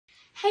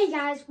Hey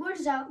guys, what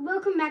is up?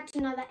 Welcome back to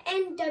another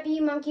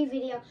NW Monkey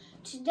video.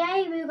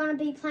 Today we're going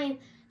to be playing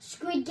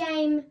Squid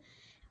Game.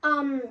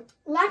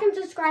 Like and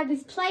subscribe.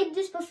 We've played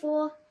this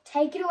before.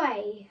 Take it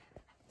away.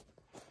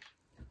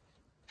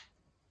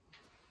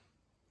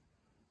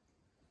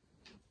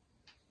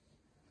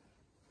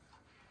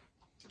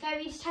 Okay,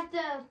 we just have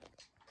to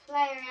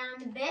play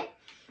around a bit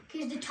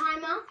because that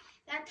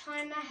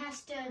timer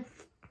has to,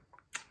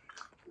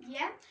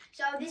 yeah.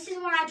 So this is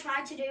what I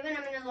tried to do when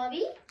I'm in the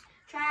lobby.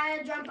 Try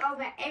to jump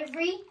over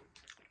every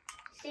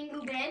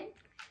single bed.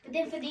 But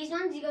then for these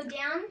ones, you go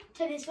down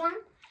to this one.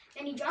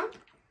 Then you jump.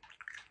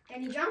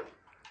 Then you jump.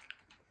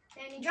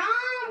 Then you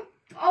jump.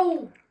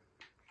 Oh!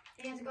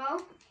 Then you have to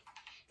go.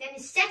 Then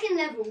the second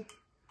level.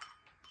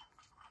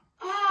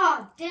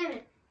 Oh, damn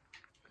it.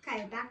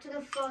 Okay, back to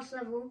the first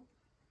level.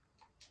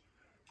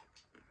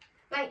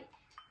 Wait.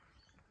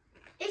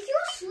 If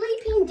you're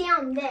sleeping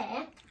down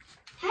there,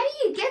 how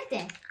do you get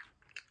there?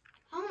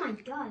 Oh my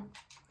god.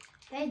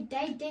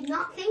 They did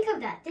not think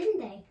of that,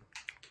 didn't they?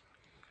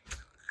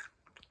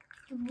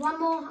 One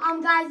more.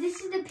 Guys,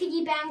 this is the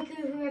piggy bank.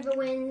 Whoever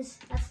wins,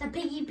 that's the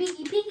piggy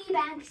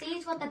bank. See,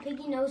 it's what the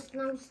piggy nose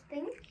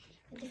thing.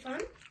 Is it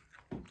fun?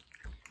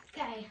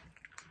 Okay.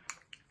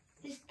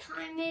 This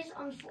time is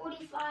on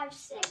 45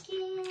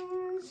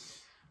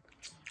 seconds.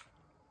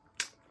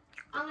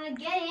 I'm gonna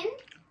get in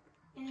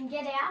and then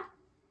get out.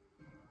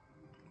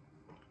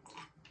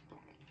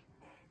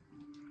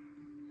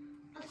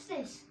 What's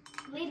this?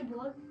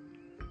 Leaderboard.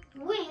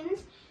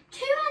 Wins,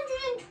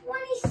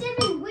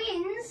 227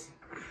 wins.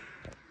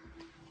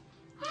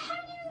 I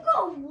haven't even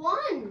got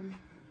one.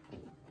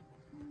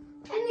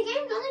 And the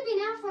game's only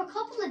been out for a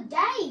couple of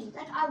days,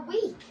 like a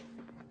week.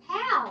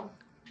 How?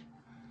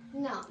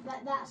 No,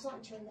 that's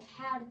not true.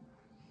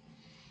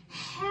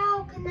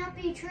 How can that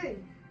be true?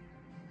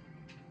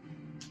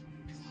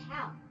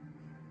 How?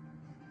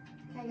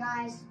 Okay,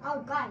 guys.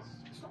 Oh, guys,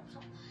 stop.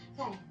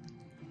 Okay.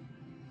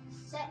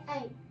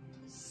 8,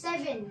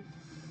 7,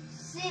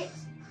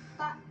 6.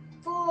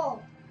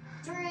 4,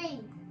 3,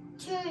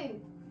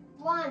 2,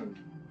 1,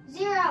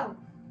 0.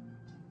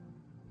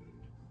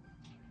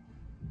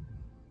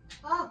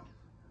 Oh.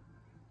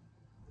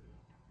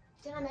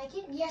 Did I make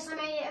it? Yes, I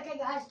made it. Okay,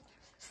 guys.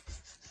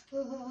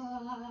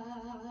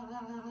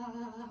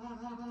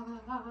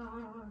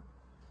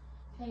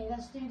 Okay,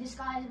 let's do this,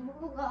 guys.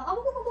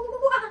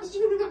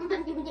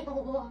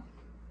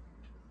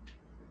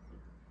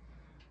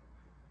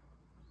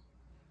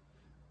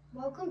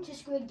 Welcome to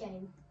Squid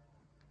Game.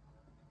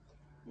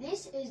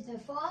 This is the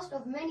first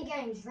of many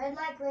games, red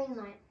light, green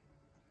light.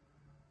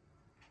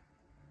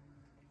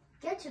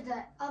 Get to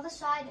the other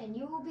side and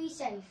you will be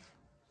safe.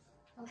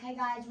 Okay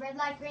guys, red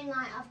light, green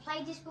light. I've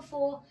played this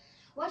before.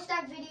 Watch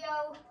that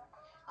video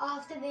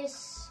after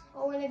this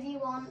or whenever you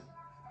want.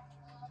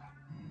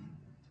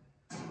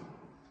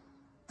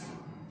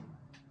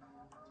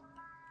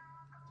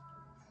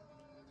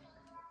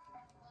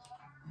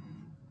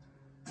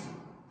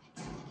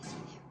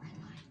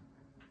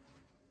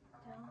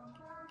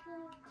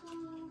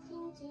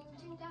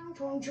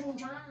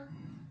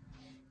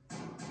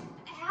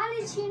 How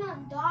did she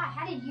not die?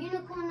 How did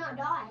Unicorn not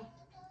die?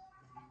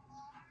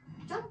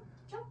 Jump.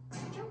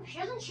 She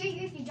doesn't shoot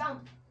you if you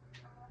jump.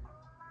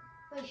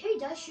 Wait, who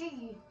does shoot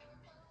you?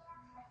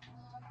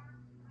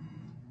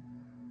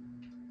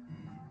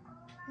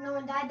 No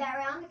one died that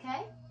round,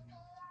 okay.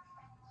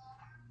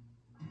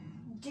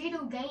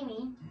 Doodle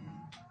Gaming.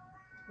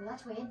 Well,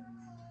 that's weird.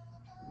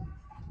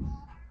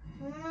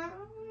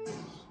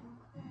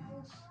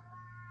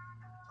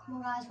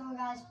 Come on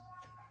guys.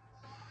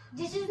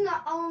 This isn't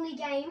the only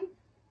game.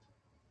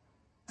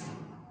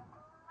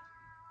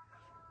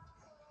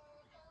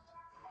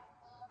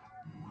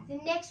 The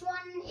next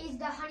one is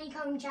the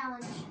honeycomb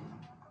challenge.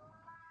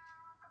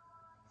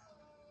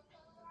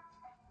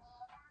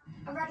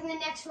 I reckon the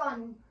next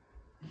one.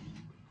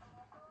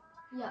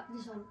 Yeah,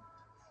 this one.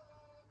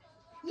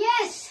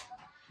 Yes!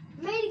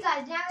 Made it,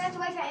 guys. Now we have to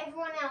wait for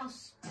everyone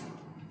else.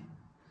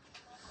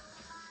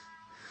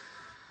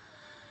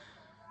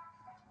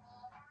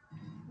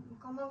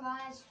 Come on,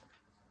 guys.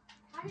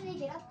 How did they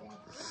get up there?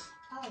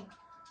 Oh.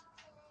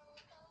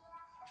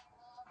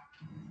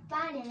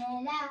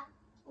 Banana.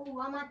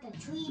 Oh, I'm at the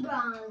tree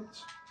branch.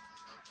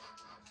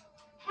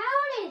 How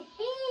did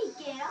he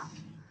get up?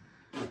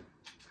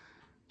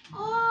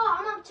 Oh,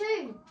 I'm up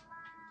too.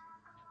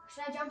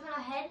 Should I jump on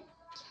ahead?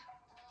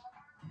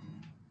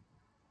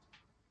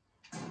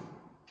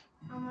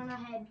 I'm on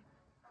ahead.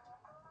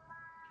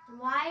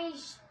 Why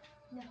is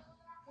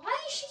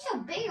she so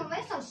big and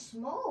we're so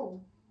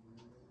small?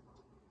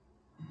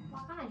 Why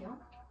can't I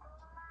jump?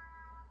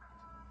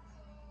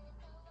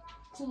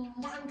 Ting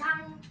dang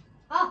dang.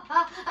 Oh,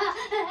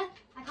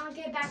 I can't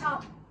get back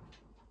up.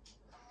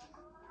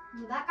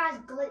 That guy's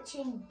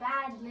glitching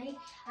badly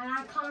and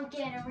I can't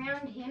get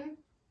around him.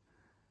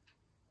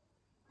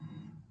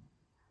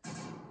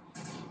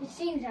 It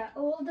seems that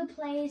all the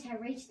players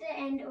have reached the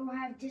end or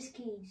have disc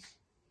keys.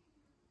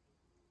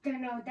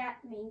 Don't know what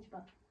that means,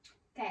 but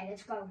okay,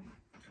 let's go.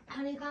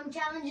 Honeycomb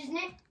challenge, isn't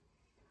it?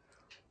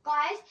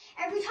 Guys,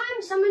 every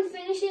time someone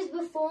finishes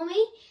before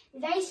me,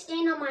 they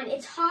stand on mine.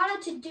 It's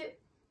harder to do.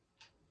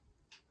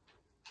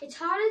 It's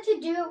harder to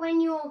do it when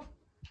you're.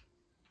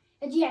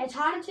 It's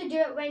harder to do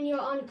it when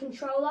you're on a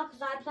controller,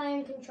 because I play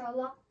on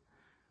controller.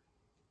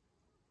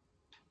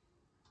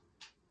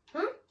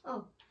 Huh?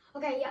 Oh.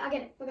 Okay, yeah, I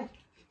get it. Okay.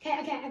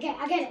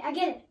 I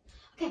get it.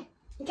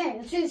 Okay,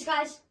 let's do this,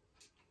 guys.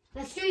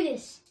 Let's do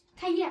this.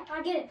 Okay, yeah,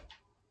 I get it.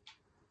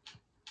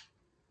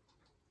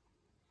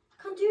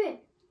 I can't do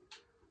it.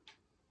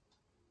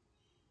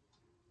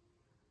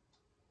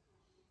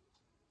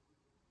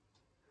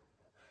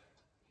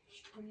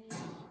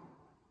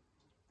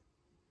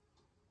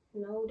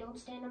 No, don't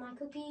stand on my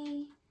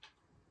cookie.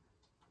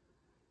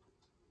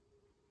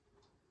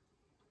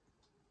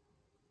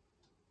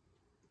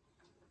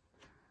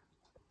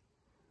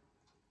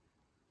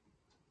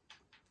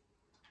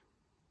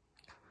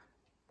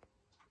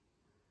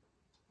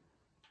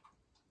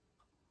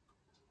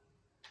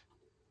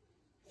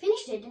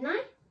 Finished it, didn't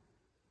I?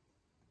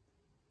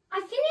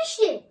 I finished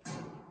it.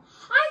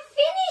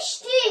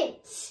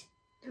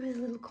 There was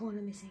a little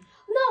corner missing.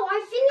 No,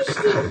 I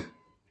finished it.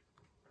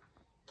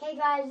 Okay,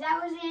 guys,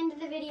 that was the end of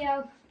the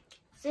video.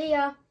 See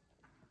ya.